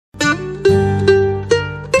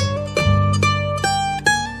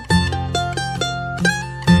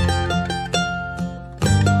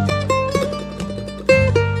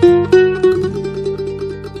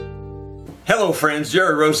friends,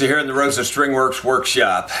 Jerry Rosa here in the Rosa Stringworks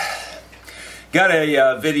workshop. Got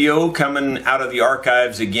a video coming out of the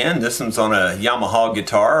archives again. This one's on a Yamaha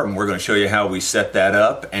guitar, and we're going to show you how we set that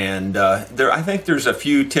up. And I think there's a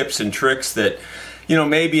few tips and tricks that, you know,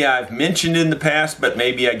 maybe I've mentioned in the past, but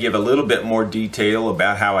maybe I give a little bit more detail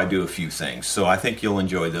about how I do a few things. So I think you'll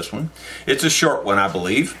enjoy this one. It's a short one, I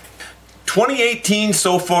believe. 2018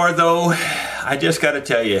 so far, though, I just got to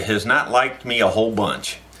tell you, has not liked me a whole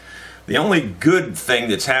bunch. The only good thing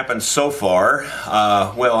that's happened so far,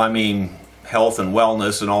 well, I mean, health and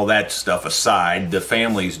wellness and all that stuff aside, the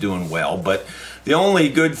family's doing well, but the only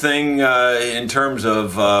good thing in terms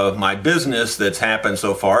of my business that's happened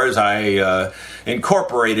so far is I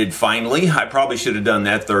incorporated finally. I probably should have done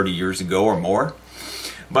that 30 years ago or more,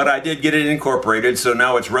 but I did get it incorporated, so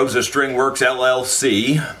now it's Rosa Stringworks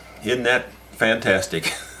LLC. Isn't that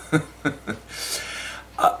fantastic?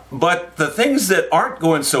 But the things that aren't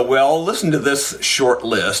going so well, listen to this short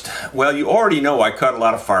list. Well, you already know I cut a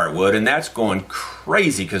lot of firewood, and that's going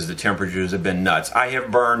crazy because the temperatures have been nuts. I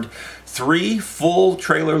have burned 3 full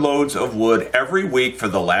trailer loads of wood every week for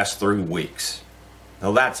the last 3 weeks.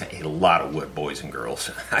 Now that's a lot of wood, boys and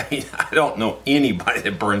girls. I mean, I don't know anybody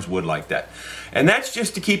that burns wood like that. And that's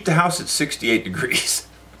just to keep the house at 68 degrees.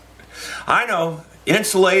 I know,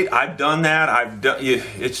 insulate, I've done that.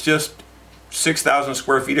 It's just 6,000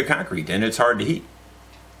 square feet of concrete, and it's hard to heat.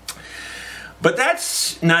 But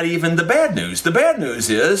that's not even the bad news. The bad news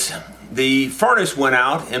is the furnace went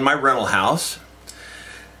out in my rental house.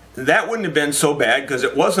 That wouldn't have been so bad because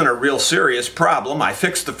it wasn't a real serious problem. I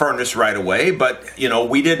fixed the furnace right away, but you know,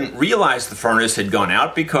 we didn't realize the furnace had gone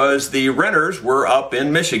out because the renters were up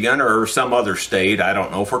in Michigan or some other state, I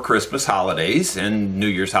don't know, for Christmas holidays and New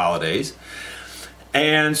Year's holidays.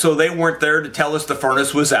 And so they weren't there to tell us the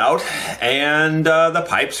furnace was out, and the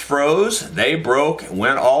pipes froze, they broke,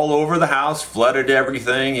 went all over the house, flooded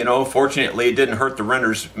everything. You know, fortunately it didn't hurt the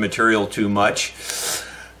renter's material too much.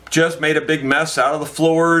 Just made a big mess out of the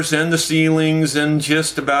floors and the ceilings and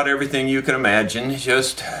just about everything you can imagine.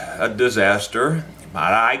 Just a disaster.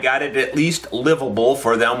 But I got it at least livable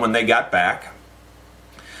for them when they got back.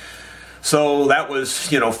 So that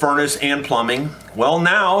was, you know, furnace and plumbing. Well,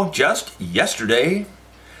 now, just yesterday,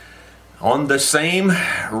 on the same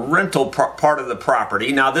rental part of the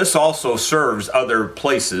property, now this also serves other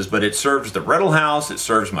places, but it serves the rental house, it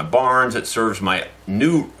serves my barns, it serves my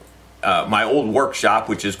new, my old workshop,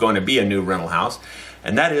 which is going to be a new rental house,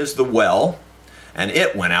 and that is the well, and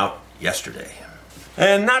it went out yesterday.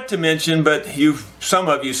 And not to mention, but some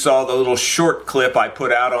of you saw the little short clip I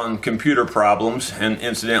put out on computer problems, and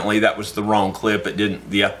incidentally, that was the wrong clip. It didn't,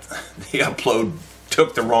 the upload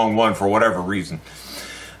took the wrong one for whatever reason.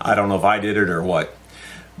 I don't know if I did it or what.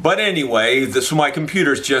 But anyway, so my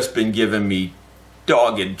computer's just been giving me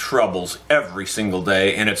dogged troubles every single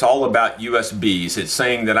day, and it's all about USBs. It's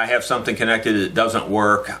saying that I have something connected that doesn't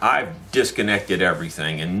work. I've disconnected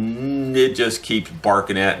everything, and it just keeps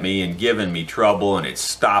barking at me and giving me trouble, and it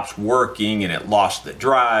stops working, and it lost the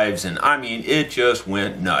drives, and I mean, it just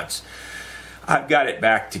went nuts. I've got it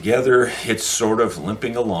back together. It's sort of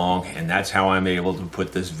limping along, and that's how I'm able to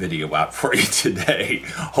put this video out for you today.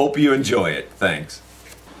 Hope you enjoy it. Thanks.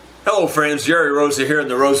 Hello friends, Jerry Rosa here in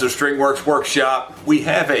the Rosa Stringworks workshop. We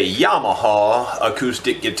have a Yamaha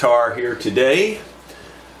acoustic guitar here today.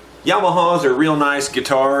 Yamahas are real nice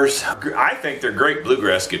guitars. I think they're great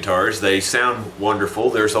bluegrass guitars. They sound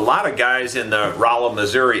wonderful. There's a lot of guys in the Rolla,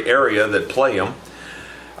 Missouri area that play them.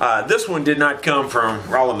 This one did not come from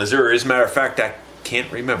Rolla, Missouri. As a matter of fact, I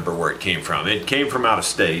can't remember where it came from. It came from out of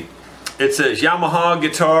state. It says Yamaha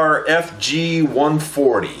guitar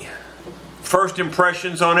FG140. First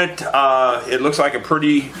impressions on it, it looks like a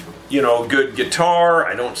pretty, you know, good guitar.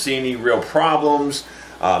 I don't see any real problems,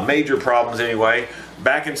 major problems anyway.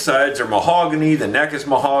 Back and sides are mahogany, the neck is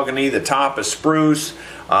mahogany, the top is spruce.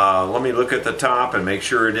 Let me look at the top and make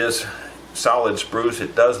sure it is solid spruce.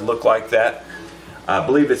 It does look like that. I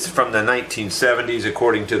believe it's from the 1970s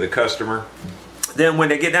according to the customer. Then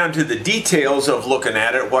when I get down to the details of looking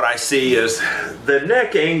at it, what I see is the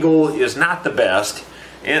neck angle is not the best.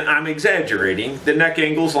 And I'm exaggerating. The neck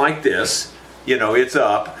angle's like this. You know, it's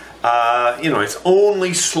up. You know, it's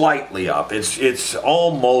only slightly up. It's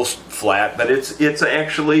almost flat, but it's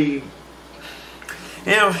actually,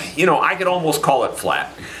 you know, I could almost call it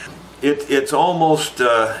flat. It's almost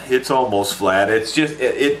flat. It's just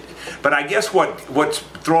but I guess what's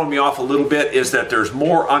throwing me off a little bit is that there's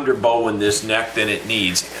more underbow in this neck than it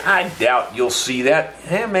needs. I doubt you'll see that.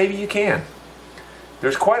 Maybe you can.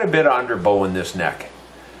 There's quite a bit of underbow in this neck.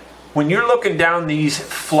 When you're looking down these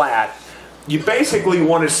flat, you basically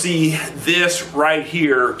want to see this right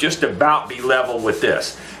here just about be level with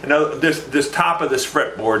this. Now this top of this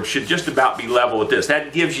fretboard should just about be level with this.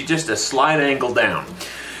 That gives you just a slight angle down.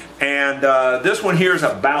 And this one here is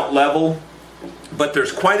about level, but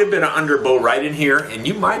there's quite a bit of underbow right in here, and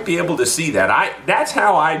you might be able to see that. That's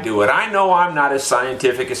how I do it. I know I'm not as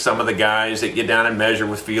scientific as some of the guys that get down and measure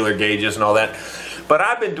with feeler gauges and all that, but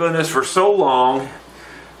I've been doing this for so long,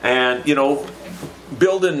 and you know,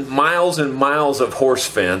 building miles and miles of horse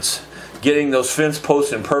fence, getting those fence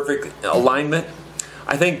posts in perfect alignment,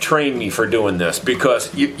 I think trained me for doing this,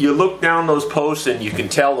 because you look down those posts and you can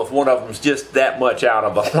tell if one of them's just that much out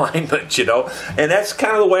of alignment, you know. And that's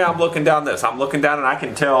kind of the way I'm looking down this. I'm looking down and I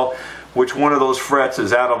can tell which one of those frets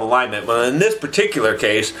is out of alignment. Well, in this particular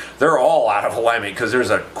case, they're all out of alignment because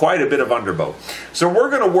there's quite a bit of underbow. So we're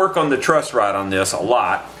going to work on the truss rod on this a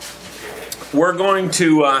lot. We're going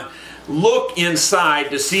to look inside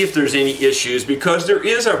to see if there's any issues, because there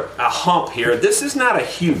is a hump here. This is not a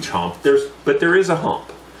huge hump, but there is a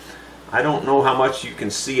hump. I don't know how much you can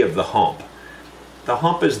see of the hump. The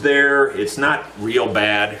hump is there. It's not real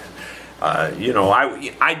bad. You know,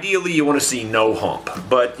 ideally you want to see no hump,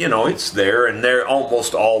 but you know, it's there, and they're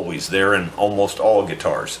almost always there in almost all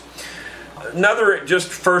guitars. Another just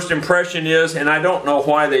first impression is, and I don't know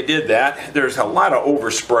why they did that, there's a lot of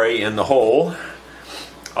overspray in the hole.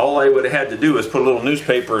 All I would have had to do is put a little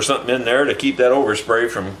newspaper or something in there to keep that overspray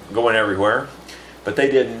from going everywhere, but they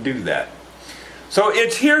didn't do that. So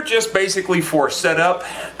it's here just basically for setup,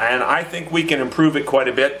 and I think we can improve it quite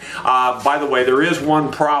a bit. By the way, there is one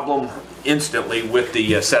problem instantly with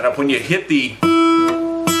the setup. When you hit the,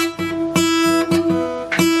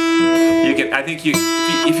 I think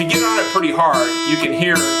if you get on it pretty hard, you can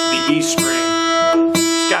hear the E string.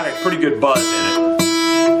 It's got a pretty good buzz in it.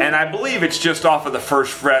 And I believe it's just off of the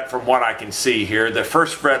first fret from what I can see here. The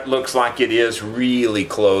first fret looks like it is really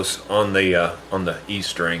close on the E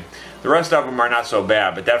string. The rest of them are not so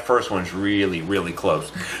bad, but that first one's really, really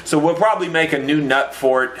close. So we'll probably make a new nut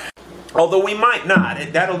for it, although we might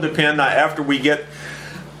not. That'll depend after we get,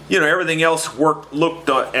 you know, everything else looked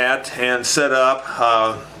at and set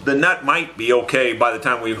up. The nut might be okay by the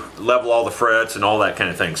time we level all the frets and all that kind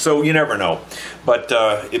of thing. So you never know. But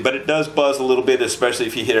it does buzz a little bit, especially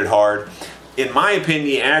if you hit it hard. In my opinion,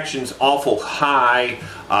 the action's awful high.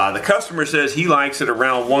 The customer says he likes it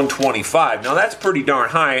around 125. Now that's pretty darn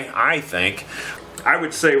high, I think. I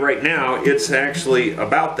would say right now it's actually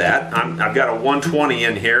about that. I've got a 120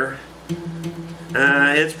 in here.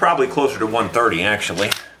 It's probably closer to 130 actually.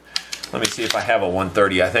 Let me see if I have a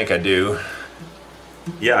 130. I think I do.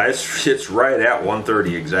 Yeah, it's right at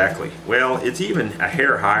 130 exactly. Well, it's even a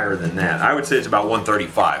hair higher than that. I would say it's about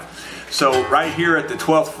 135. So right here at the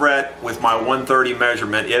 12th fret with my 130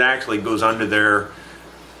 measurement, it actually goes under there.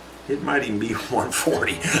 It might even be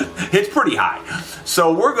 140. It's pretty high.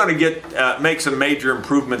 So we're going to make some major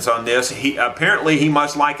improvements on this. Apparently he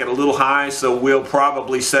must like it a little high, so we'll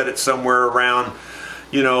probably set it somewhere around,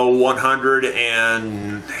 you know,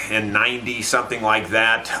 190, something like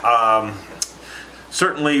that.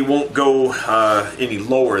 Certainly won't go any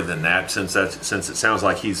lower than that, since it sounds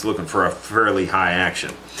like he's looking for a fairly high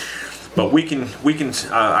action. But we can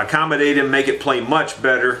accommodate him, make it play much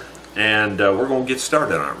better, and we're going to get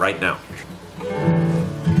started on it right now.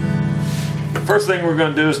 The first thing we're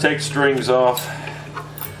going to do is take the strings off,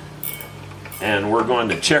 and we're going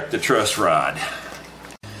to check the truss rod.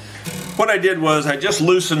 What I did was I just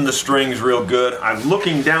loosened the strings real good. I'm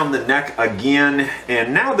looking down the neck again,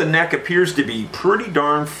 and now the neck appears to be pretty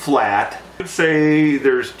darn flat. I would say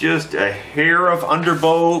there's just a hair of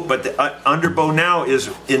underbow, but the underbow now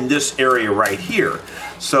is in this area right here.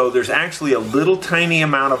 So there's actually a little tiny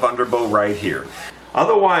amount of underbow right here.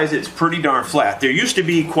 Otherwise, it's pretty darn flat. There used to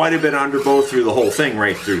be quite a bit of underbow through the whole thing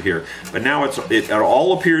right through here, but now it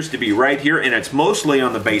all appears to be right here, and it's mostly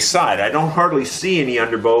on the bass side. I don't hardly see any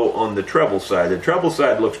underbow on the treble side. The treble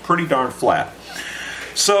side looks pretty darn flat.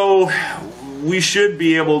 So we should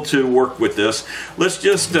be able to work with this. Let's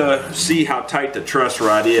just see how tight the truss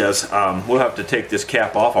rod is. We'll have to take this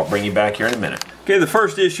cap off. I'll bring you back here in a minute. Okay, the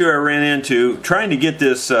first issue I ran into trying to get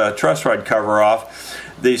this truss rod cover off,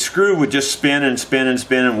 the screw would just spin and spin and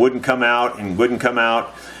spin and wouldn't come out and wouldn't come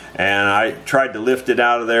out. And I tried to lift it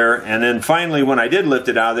out of there, and then finally when I did lift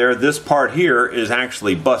it out of there, this part here is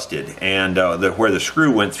actually busted, and where the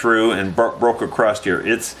screw went through and broke across here.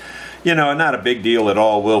 It's, you know, not a big deal at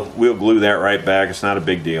all. We'll glue that right back. It's not a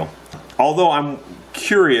big deal. Although I'm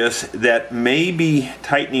curious that maybe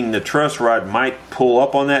tightening the truss rod might pull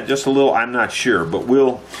up on that just a little. I'm not sure, but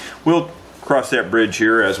we'll cross that bridge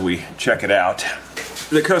here as we check it out.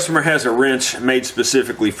 the customer has a wrench made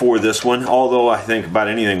specifically for this one, although I think about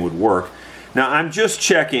anything would work. Now I'm just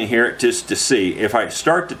checking here just to see if I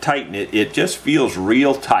start to tighten it, it just feels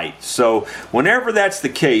real tight. So whenever that's the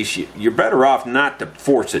case, you're better off not to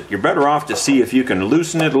force it. You're better off to see if you can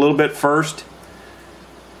loosen it a little bit first.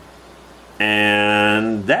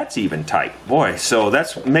 And that's even tight. Boy, so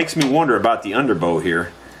that makes me wonder about the underbow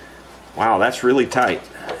here. Wow, that's really tight.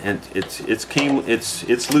 And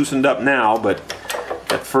it's loosened up now, but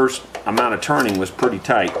that first amount of turning was pretty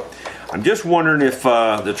tight. I'm just wondering if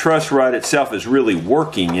the truss rod itself is really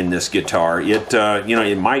working in this guitar. It you know,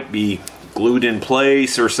 it might be glued in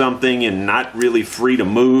place or something and not really free to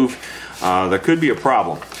move. There could be a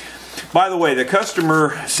problem. By the way, the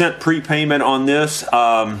customer sent prepayment on this.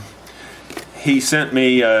 He sent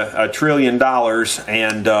me $1 trillion,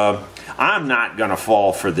 and I'm not going to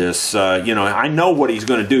fall for this. You know, I know what he's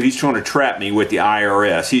going to do. He's trying to trap me with the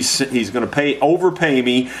IRS. He's going to overpay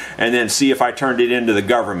me and then see if I turned it into the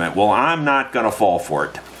government. Well, I'm not going to fall for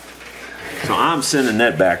it. So I'm sending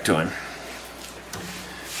that back to him.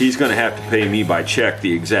 He's going to have to pay me by check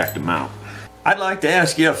the exact amount. I'd like to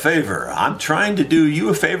ask you a favor. I'm trying to do you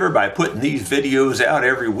a favor by putting these videos out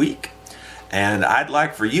every week. And I'd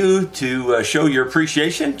like for you to show your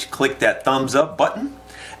appreciation. Click that thumbs up button.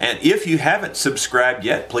 And if you haven't subscribed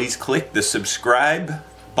yet, please click the subscribe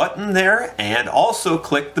button there and also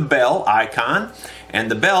click the bell icon.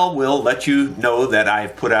 And the bell will let you know that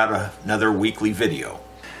I've put out another weekly video.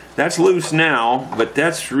 That's loose now, but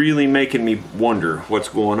that's really making me wonder what's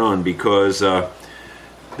going on, because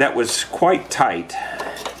that was quite tight,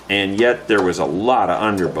 and yet there was a lot of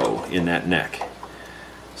underbow in that neck.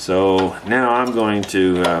 So now I'm going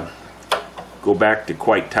to go back to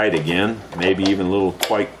quite tight again, maybe even a little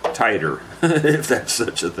quite tighter, if that's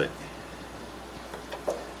such a thing.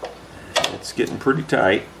 It's getting pretty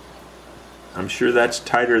tight. I'm sure that's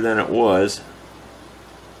tighter than it was.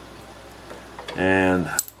 And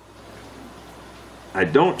I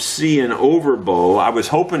don't see an overbow. I was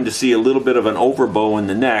hoping to see a little bit of an overbow in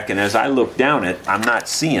the neck, and as I look down it, I'm not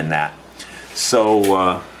seeing that.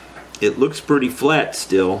 So it looks pretty flat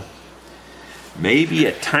still. Maybe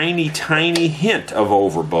a tiny hint of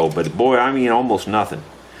overbow, but boy, I mean almost nothing.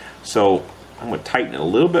 So I'm going to tighten it a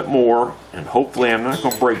little bit more, and hopefully I'm not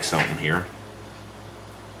going to break something here.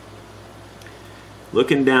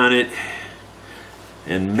 Looking down it,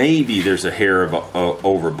 and maybe there's a hair of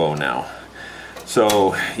overbow now.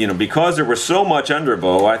 So, you know, because there was so much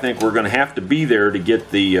underbow, I think we're going to have to be there to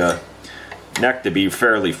get the neck to be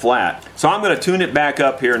fairly flat. So I'm going to tune it back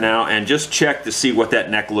up here now and just check to see what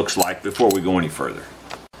that neck looks like before we go any further.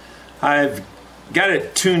 I've got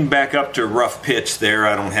it tuned back up to rough pitch there.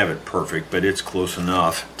 I don't have it perfect, but it's close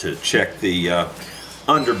enough to check the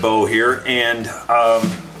underbow here. And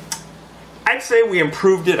I'd say we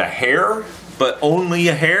improved it a hair, but only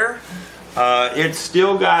a hair. It's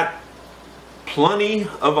still got plenty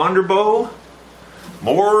of underbow,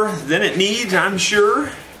 more than it needs, I'm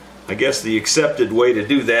sure. I guess the accepted way to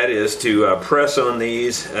do that is to press on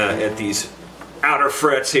these at these outer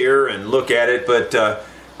frets here and look at it, but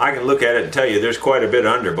I can look at it and tell you there's quite a bit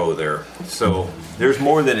of underbow there. So there's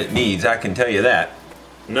more than it needs, I can tell you that.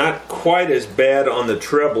 Not quite as bad on the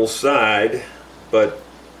treble side, but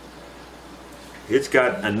it's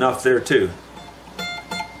got enough there too.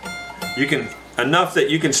 Enough that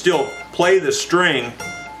you can still play the string.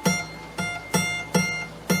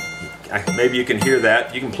 Maybe you can hear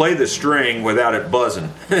that. You can play the string without it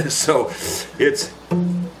buzzing. So it's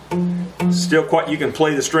still quite, you can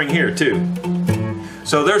play the string here too.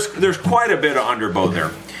 So there's quite a bit of underbow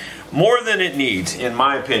there. More than it needs, in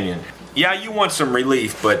my opinion. Yeah, you want some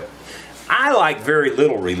relief, but I like very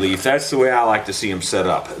little relief. That's the way I like to see them set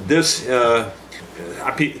up. This,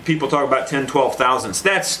 people talk about 10, 12 thousandths.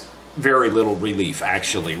 That's very little relief,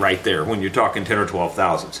 actually, right there, when you're talking 10 or 12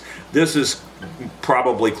 thousandths. This is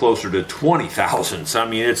probably closer to 20 thousandths. I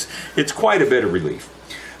mean, it's quite a bit of relief.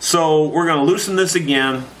 So we're going to loosen this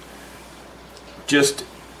again. Just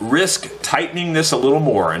risk tightening this a little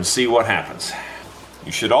more and see what happens.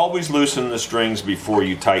 You should always loosen the strings before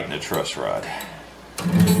you tighten a truss rod.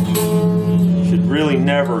 You should really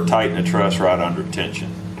never tighten a truss rod under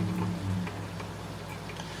tension.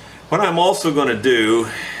 What I'm also going to do,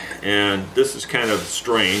 and this is kind of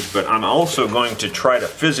strange, but I'm also going to try to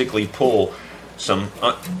physically pull some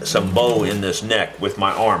bow in this neck with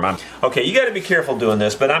my arm. Okay, you got to be careful doing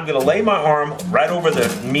this, but I'm going to lay my arm right over the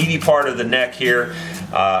meaty part of the neck here,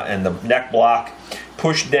 and the neck block,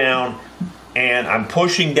 push down, and I'm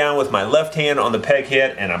pushing down with my left hand on the peg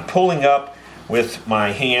head, and I'm pulling up with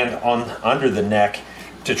my hand on under the neck,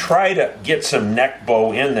 to try to get some neck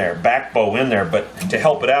bow in there, back bow in there, but to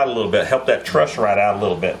help it out a little bit, help that truss rod out a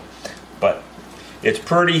little bit. But it's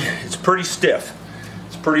pretty stiff.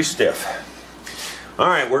 It's pretty stiff. All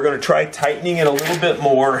right, we're going to try tightening it a little bit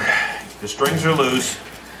more. The strings are loose.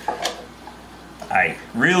 I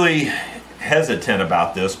really hesitant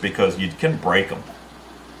about this because you can break them.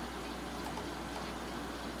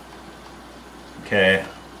 Okay,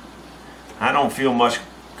 I don't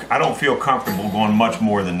feel comfortable going much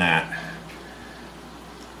more than that.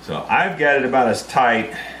 So I've got it about as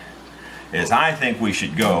tight as I think we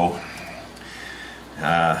should go.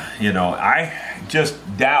 You know, I just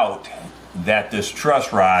doubt that this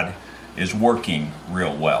truss rod is working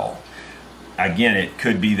real well. Again, it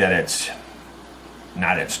could be that it's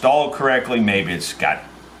not installed correctly. Maybe it's got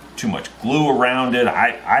too much glue around it.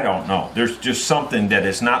 I don't know. There's just something that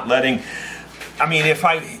is not letting. I mean, if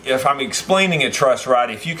I'm explaining a truss rod,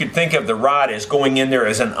 if you could think of the rod as going in there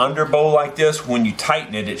as an underbow like this, when you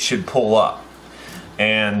tighten it, it should pull up.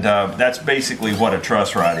 And that's basically what a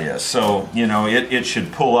truss rod is. So, you know, it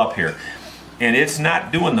should pull up here. And it's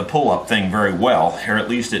not doing the pull-up thing very well, or at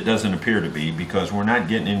least it doesn't appear to be, because we're not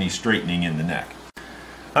getting any straightening in the neck.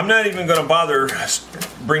 I'm not even going to bother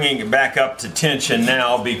bringing it back up to tension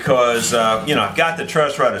now because, you know, I've got the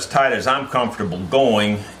truss rod as tight as I'm comfortable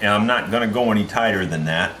going, and I'm not going to go any tighter than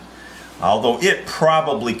that. Although it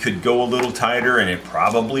probably could go a little tighter and it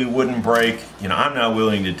probably wouldn't break. You know, I'm not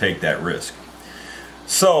willing to take that risk.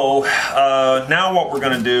 So now what we're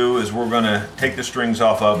going to do is we're going to take the strings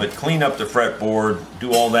off of it, clean up the fretboard,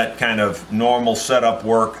 do all that kind of normal setup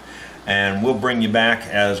work, and we'll bring you back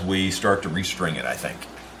as we start to restring it, I think.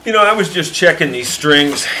 You know, I was just checking these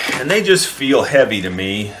strings and they just feel heavy to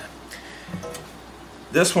me.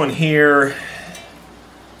 This one here,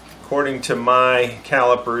 according to my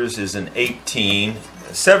calipers, is an 18.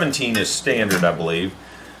 17 is standard, I believe.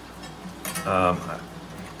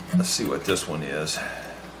 Let's see what this one is.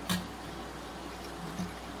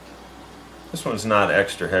 This one's not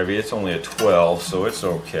extra heavy. It's only a 12, so it's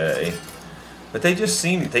okay. But they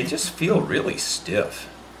just feel really stiff.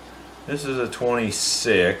 This is a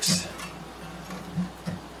 26.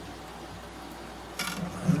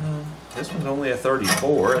 This one's only a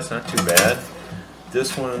 34. That's not too bad.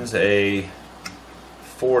 This one's a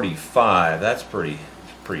 45. That's pretty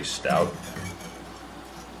stout.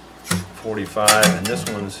 45, and this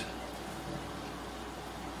one's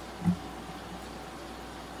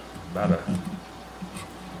about a.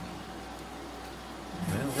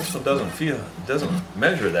 Well, this one doesn't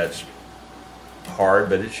measure that hard,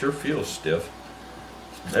 but it sure feels stiff.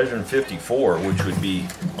 It's measuring 54, which would be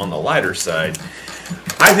on the lighter side.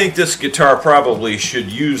 I think this guitar probably should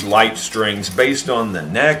use light strings based on the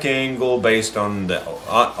neck angle, based on the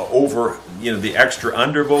the extra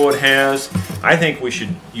underbow it has. I think we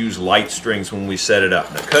should use light strings when we set it up.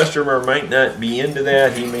 The customer might not be into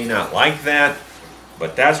that. He may not like that.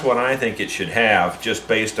 But that's what I think it should have, just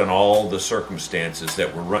based on all the circumstances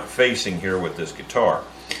that we're facing here with this guitar.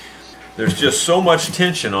 There's just so much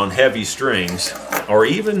tension on heavy strings, or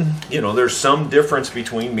even, you know, there's some difference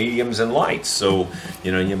between mediums and lights. So,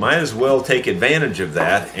 you know, you might as well take advantage of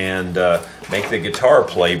that and make the guitar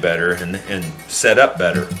play better and set up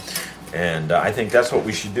better. And I think that's what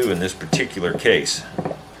we should do in this particular case.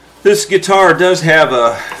 This guitar does have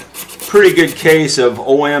a pretty good case of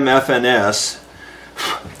OM-FNS.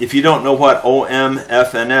 If you don't know what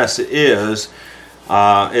OM-FNS is,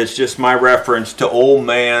 it's just my reference to old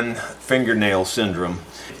man fingernail syndrome.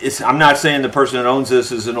 I'm not saying the person that owns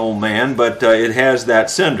this is an old man, but it has that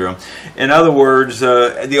syndrome. In other words,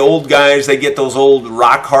 the old guys, they get those old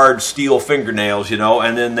rock hard steel fingernails, you know,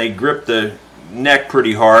 and then they grip the neck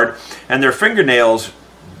pretty hard, and their fingernails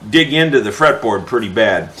dig into the fretboard pretty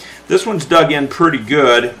bad. This one's dug in pretty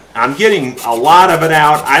good. I'm getting a lot of it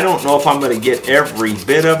out. I don't know if I'm going to get every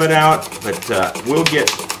bit of it out, but we'll get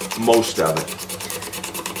most of it.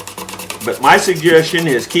 But my suggestion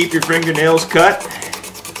is keep your fingernails cut,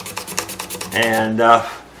 and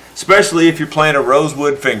especially if you're playing a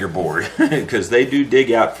rosewood fingerboard, because they do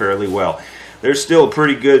dig out fairly well. There's still a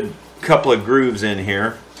pretty good couple of grooves in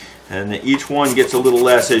here, and each one gets a little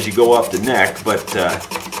less as you go up the neck, but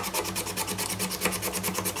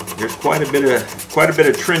there's quite a bit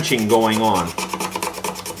of trenching going on.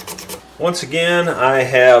 Once again, I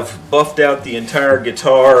have buffed out the entire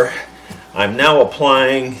guitar. I'm now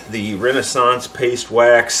applying the Renaissance paste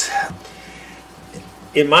wax.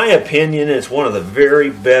 In my opinion, it's one of the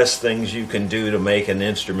very best things you can do to make an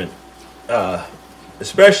instrument,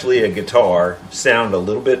 especially a guitar, sound a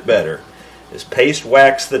little bit better. Is paste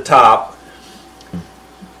wax the top.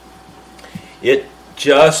 It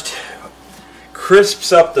just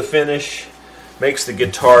crisps up the finish, makes the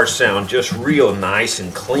guitar sound just real nice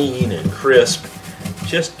and clean and crisp.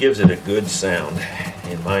 Just gives it a good sound,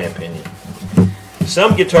 in my opinion.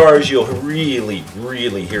 Some guitars you'll really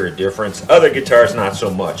hear a difference. Other guitars not so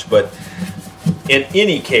much, but in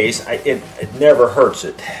any case, it never hurts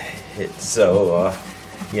it. So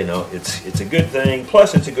you know, it's a good thing.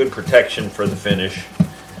 Plus, it's a good protection for the finish.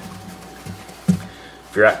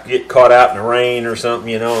 If you get caught out in the rain or something,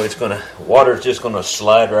 you know, water's just gonna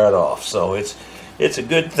slide right off. So it's a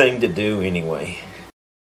good thing to do anyway.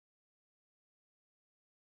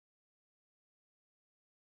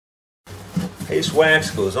 Paste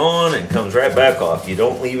wax goes on and comes right back off. You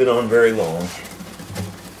don't leave it on very long.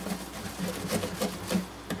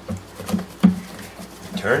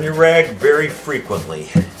 Turn your rag very frequently.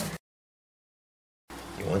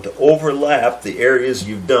 You want to overlap the areas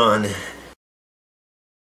you've done.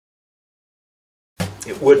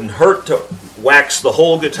 It wouldn't hurt to wax the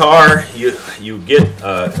whole guitar. You get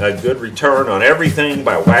a good return on everything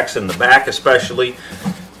by waxing the back especially.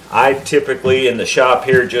 I typically in the shop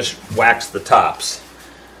here just wax the tops,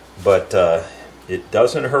 but it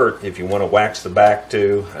doesn't hurt if you want to wax the back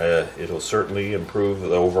too. It'll certainly improve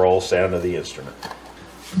the overall sound of the instrument.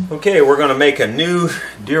 Okay, we're going to make a new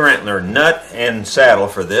deer antler nut and saddle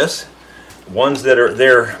for this. Ones that are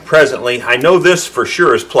there presently. I know this for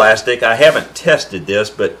sure is plastic. I haven't tested this,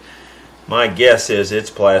 but my guess is it's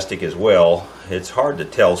plastic as well. It's hard to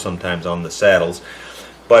tell sometimes on the saddles.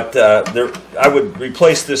 But I would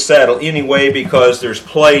replace this saddle anyway because there's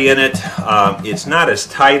play in it. It's not as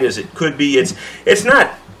tight as it could be. It's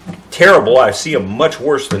not terrible. I see them much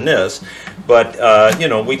worse than this. But, you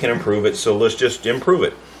know, we can improve it, so let's just improve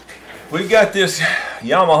it. We've got this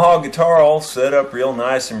Yamaha guitar all set up real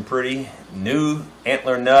nice and pretty. New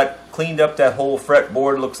antler nut. Cleaned up that whole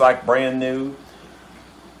fretboard. Looks like brand new.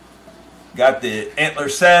 Got the antler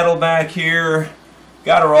saddle back here.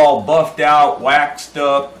 Got her all buffed out, waxed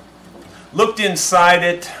up. Looked inside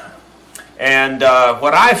it, and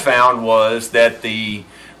what I found was that the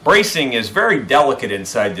bracing is very delicate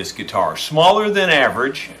inside this guitar. Smaller than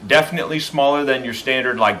average, definitely smaller than your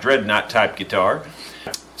standard like dreadnought type guitar.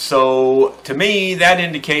 So to me that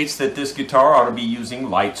indicates that this guitar ought to be using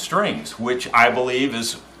light strings, which I believe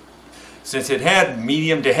is, since it had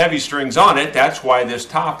medium to heavy strings on it, that's why this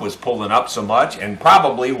top was pulling up so much, and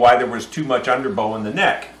probably why there was too much underbow in the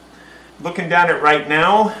neck. Looking down at it right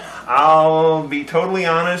now, I'll be totally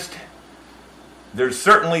honest, there's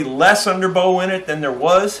certainly less underbow in it than there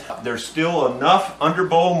was. There's still enough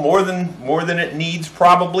underbow, more than it needs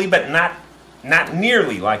probably, but not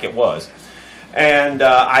nearly like it was. And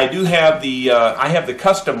I do have the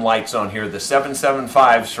custom lights on here, the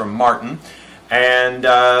 775s from Martin. And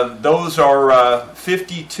those are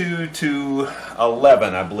 52 to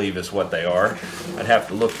 11, I believe is what they are. I'd have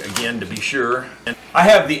to look again to be sure. And I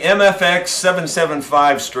have the MFX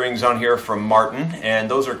 775 strings on here from Martin, and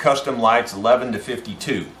those are custom lights 11 to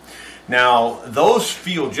 52. Now, those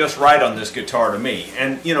feel just right on this guitar to me.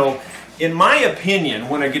 And, you know, in my opinion,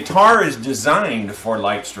 when a guitar is designed for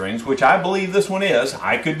light strings, which I believe this one is,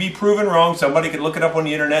 I could be proven wrong. Somebody could look it up on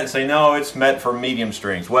the internet and say, no, it's meant for medium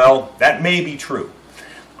strings. Well, that may be true.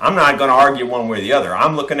 I'm not going to argue one way or the other.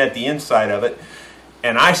 I'm looking at the inside of it,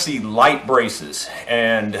 and I see light braces,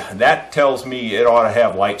 and that tells me it ought to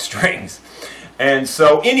have light strings. And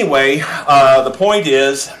so anyway, the point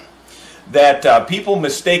is that people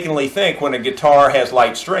mistakenly think when a guitar has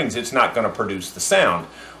light strings, it's not going to produce the sound,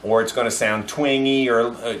 or it's going to sound twangy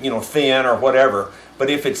or you know, thin or whatever. But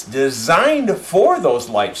if it's designed for those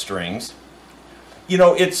light strings, you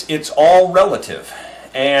know, it's all relative.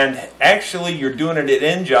 And actually you're doing it an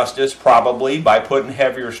injustice probably by putting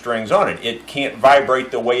heavier strings on it. It can't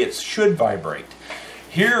vibrate the way it should vibrate.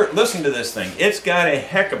 Here, listen to this thing. It's got a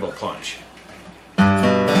heck of a punch.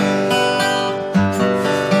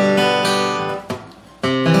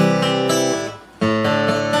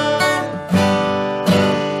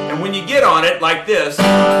 On it like this, it's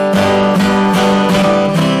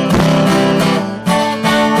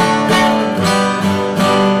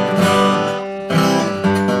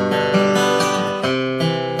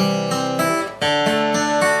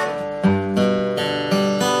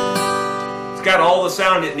got all the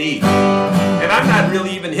sound it needs, and I'm not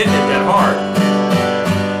really even hitting it that hard.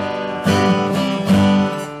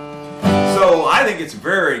 So I think it's a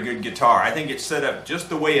very good guitar. I think it's set up just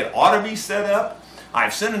the way it ought to be set up.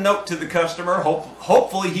 I've sent a note to the customer.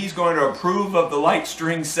 Hopefully he's going to approve of the light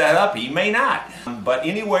string setup. He may not. But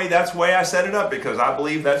anyway, that's the way I set it up, because I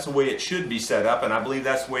believe that's the way it should be set up, and I believe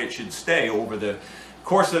that's the way it should stay over the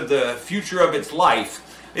course of the future of its life.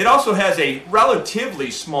 It also has a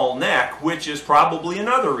relatively small neck, which is probably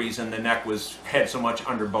another reason the neck had so much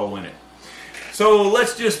underbow in it. So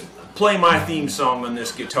let's just play my theme song on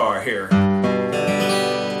this guitar here.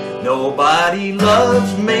 Nobody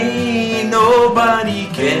loves me, nobody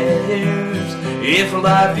cares if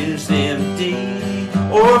life is empty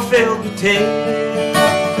or filled with tears.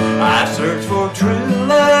 I searched for true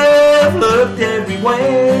love, looked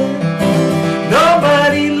everywhere.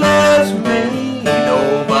 Nobody loves me,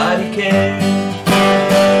 nobody cares.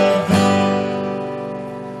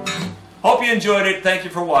 Hope you enjoyed it. Thank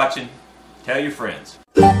you for watching. Tell your friends.